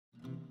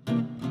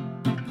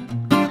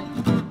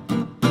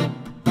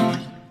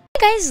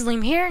guys,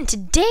 Liam here, and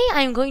today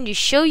I'm going to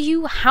show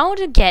you how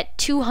to get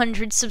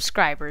 200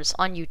 subscribers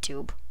on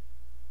YouTube.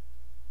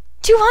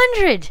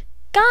 200!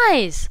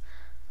 Guys!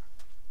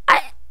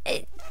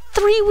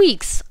 3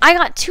 weeks. I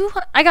got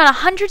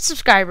 100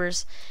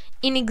 subscribers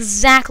in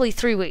exactly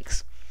 3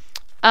 weeks.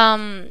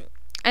 And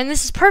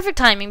this is perfect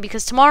timing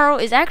because tomorrow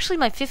is actually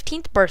my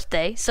 15th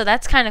birthday, so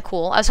that's kind of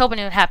cool. I was hoping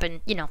it would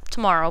happen,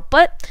 tomorrow,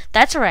 but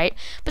that's alright.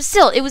 But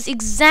still, it was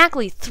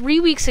exactly 3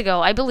 weeks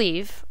ago, I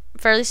believe,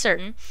 fairly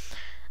certain,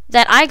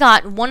 that I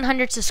got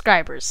 100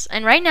 subscribers.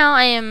 And right now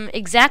I am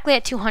exactly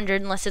at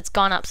 200 unless it's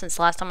gone up since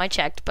the last time I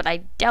checked, but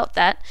I doubt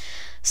that.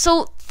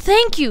 So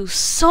thank you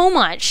so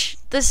much.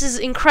 This is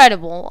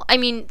incredible. I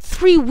mean,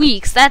 3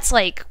 weeks, that's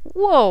like,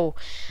 whoa.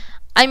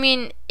 I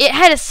mean, it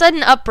had a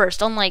sudden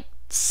upburst on like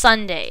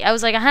Sunday. I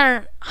was like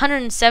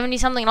 170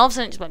 something and all of a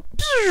sudden it just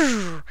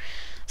went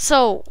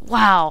so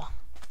wow.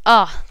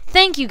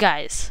 Thank you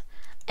guys.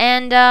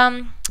 And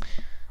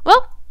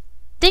well,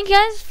 thank you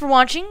guys for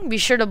watching. Be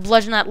sure to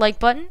bludgeon that like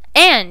button.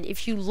 And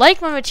if you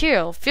like my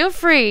material, feel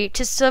free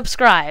to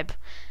subscribe.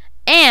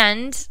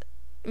 And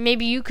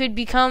maybe you could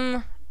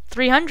become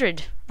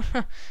 300.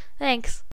 Thanks.